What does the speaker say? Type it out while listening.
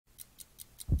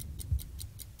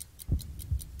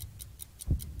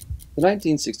The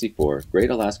 1964 Great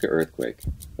Alaska Earthquake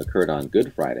occurred on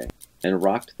Good Friday and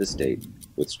rocked the state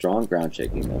with strong ground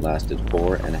shaking that lasted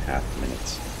 4.5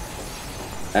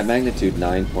 minutes. At magnitude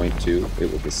 9.2,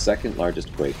 it was the second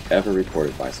largest quake ever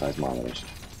reported by seismometers.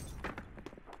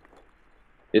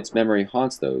 Its memory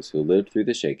haunts those who lived through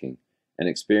the shaking and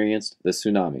experienced the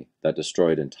tsunami that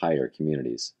destroyed entire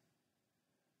communities.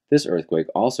 This earthquake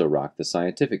also rocked the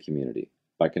scientific community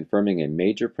by confirming a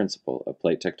major principle of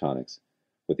plate tectonics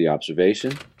with the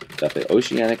observation that the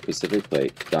Oceanic Pacific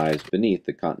Plate dives beneath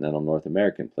the continental North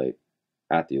American Plate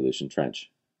at the Aleutian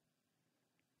Trench.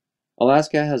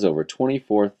 Alaska has over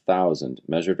 24,000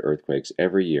 measured earthquakes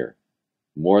every year,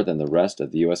 more than the rest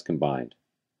of the U.S. combined.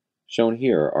 Shown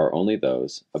here are only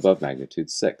those above magnitude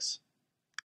 6.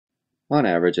 On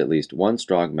average, at least one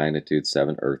strong magnitude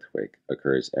 7 earthquake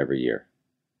occurs every year.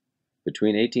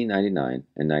 Between 1899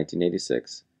 and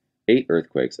 1986, 8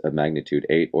 earthquakes of magnitude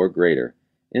 8 or greater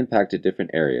impacted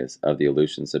different areas of the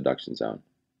Aleutian subduction zone.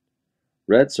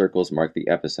 Red circles mark the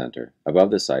epicenter above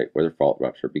the site where the fault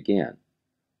rupture began,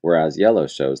 whereas yellow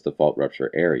shows the fault rupture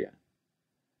area.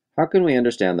 How can we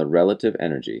understand the relative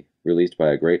energy released by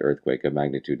a great earthquake of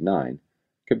magnitude 9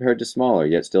 compared to smaller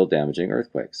yet still damaging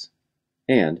earthquakes?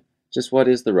 And just what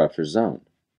is the rupture zone?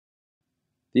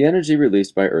 The energy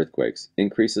released by earthquakes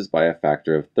increases by a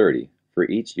factor of 30 for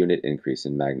each unit increase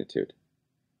in magnitude.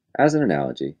 As an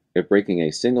analogy, if breaking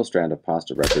a single strand of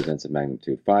pasta represents a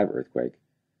magnitude 5 earthquake,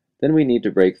 then we need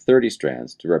to break 30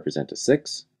 strands to represent a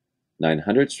 6,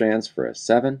 900 strands for a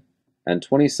 7, and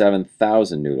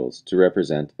 27,000 noodles to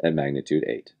represent a magnitude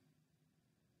 8.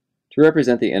 To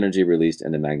represent the energy released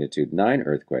in a magnitude 9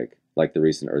 earthquake, like the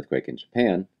recent earthquake in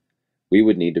Japan, we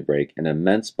would need to break an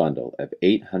immense bundle of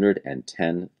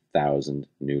 810,000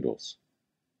 noodles.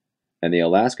 And the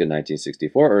Alaska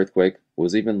 1964 earthquake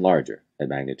was even larger at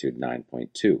magnitude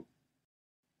 9.2. To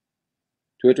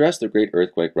address the Great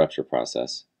Earthquake Rupture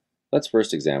process, let's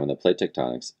first examine the plate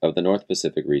tectonics of the North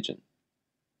Pacific region.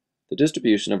 The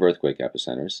distribution of earthquake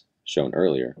epicenters, shown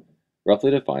earlier,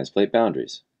 roughly defines plate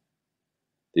boundaries.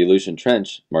 The Aleutian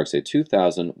Trench marks a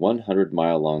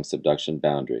 2,100-mile-long subduction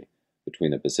boundary between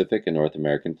the Pacific and North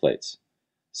American plates,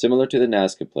 similar to the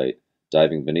Nazca Plate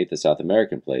diving beneath the South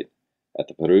American Plate at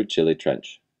the Peru-Chile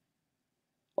Trench.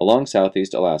 Along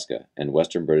southeast Alaska and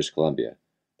western British Columbia,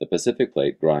 the Pacific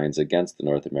Plate grinds against the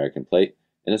North American Plate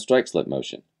in a strike-slip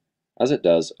motion, as it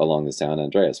does along the San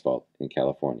Andreas Fault in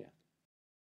California.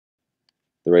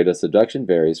 The rate of subduction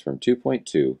varies from 2.2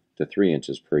 to 3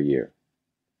 inches per year.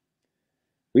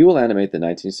 We will animate the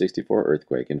 1964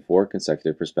 earthquake in 4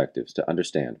 consecutive perspectives to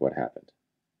understand what happened.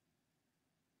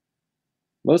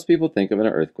 Most people think of an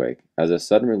earthquake as a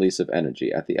sudden release of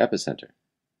energy at the epicenter.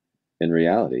 In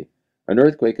reality, an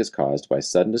earthquake is caused by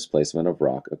sudden displacement of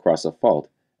rock across a fault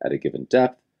at a given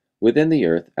depth within the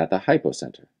Earth at the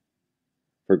hypocenter.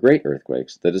 For great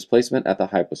earthquakes, the displacement at the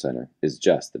hypocenter is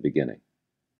just the beginning.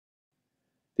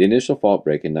 The initial fault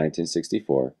break in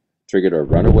 1964 triggered a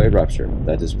runaway rupture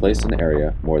that displaced an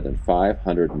area more than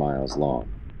 500 miles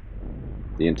long.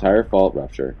 The entire fault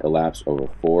rupture elapsed over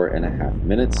 4.5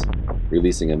 minutes,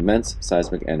 releasing immense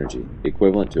seismic energy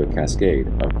equivalent to a cascade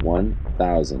of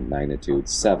 1,000 magnitude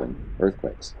 7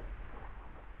 earthquakes.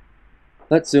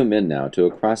 Let's zoom in now to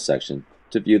a cross-section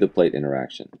to view the plate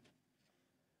interaction.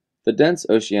 The dense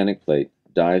oceanic plate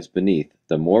dives beneath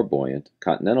the more buoyant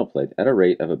continental plate at a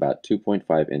rate of about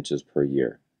 2.5 inches per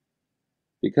year.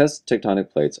 Because tectonic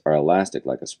plates are elastic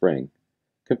like a spring,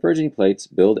 converging plates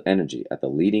build energy at the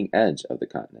leading edge of the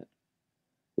continent.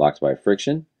 Locked by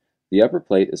friction, the upper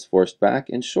plate is forced back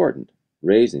and shortened,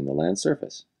 raising the land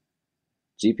surface.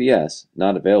 GPS,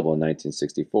 not available in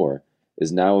 1964,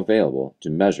 is now available to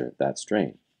measure that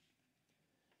strain.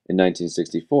 In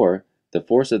 1964, the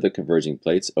force of the converging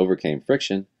plates overcame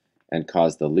friction and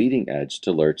caused the leading edge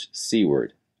to lurch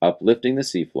seaward, uplifting the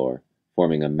seafloor,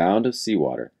 forming a mound of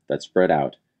seawater that spread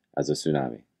out as a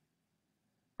tsunami.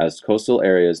 As coastal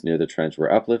areas near the trench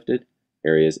were uplifted,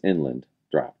 areas inland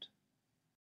dropped.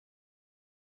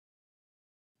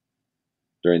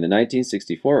 During the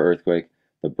 1964 earthquake,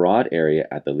 the broad area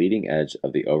at the leading edge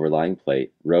of the overlying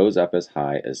plate rose up as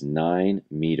high as 9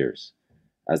 meters,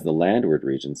 as the landward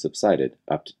region subsided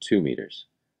up to 2 meters,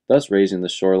 thus raising the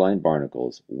shoreline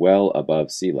barnacles well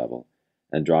above sea level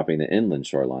and dropping the inland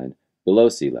shoreline below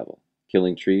sea level,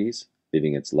 killing trees,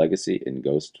 leaving its legacy in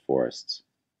ghost forests.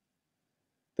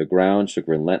 The ground shook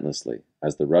relentlessly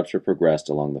as the rupture progressed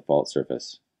along the fault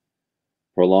surface.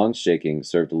 Prolonged shaking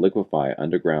served to liquefy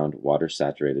underground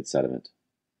water-saturated sediment.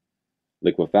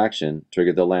 Liquefaction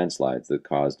triggered the landslides that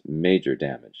caused major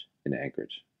damage in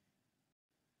Anchorage.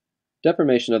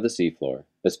 Deformation of the seafloor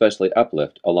especially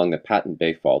uplift along the Patton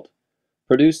Bay Fault,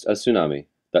 produced a tsunami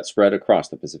that spread across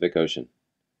the Pacific Ocean.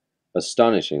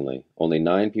 Astonishingly, only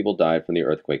 9 people died from the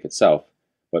earthquake itself,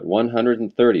 but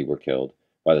 130 were killed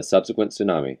by the subsequent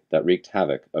tsunami that wreaked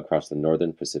havoc across the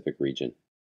northern Pacific region.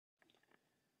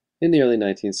 In the early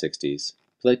 1960s,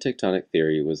 plate tectonic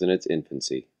theory was in its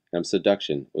infancy, and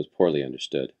subduction was poorly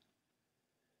understood.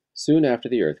 Soon after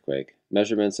the earthquake,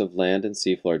 measurements of land and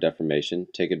seafloor deformation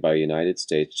taken by United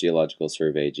States Geological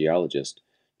Survey geologist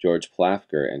George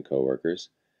Plafker and co-workers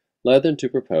led them to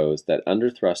propose that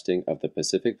underthrusting of the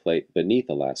Pacific Plate beneath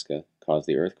Alaska caused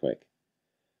the earthquake.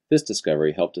 This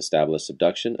discovery helped establish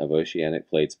subduction of oceanic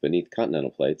plates beneath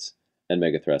continental plates and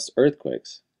megathrust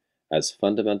earthquakes as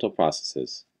fundamental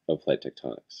processes of plate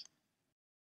tectonics.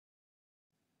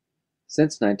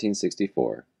 Since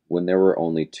 1964, when there were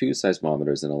only 2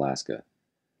 seismometers in Alaska,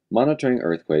 monitoring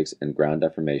earthquakes and ground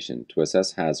deformation to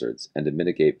assess hazards and to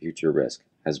mitigate future risk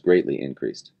has greatly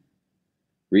increased.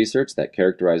 Research that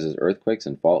characterizes earthquakes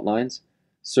and fault lines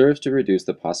serves to reduce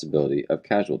the possibility of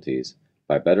casualties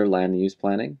by better land use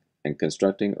planning and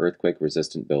constructing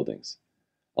earthquake-resistant buildings,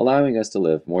 allowing us to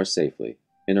live more safely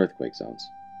in earthquake zones.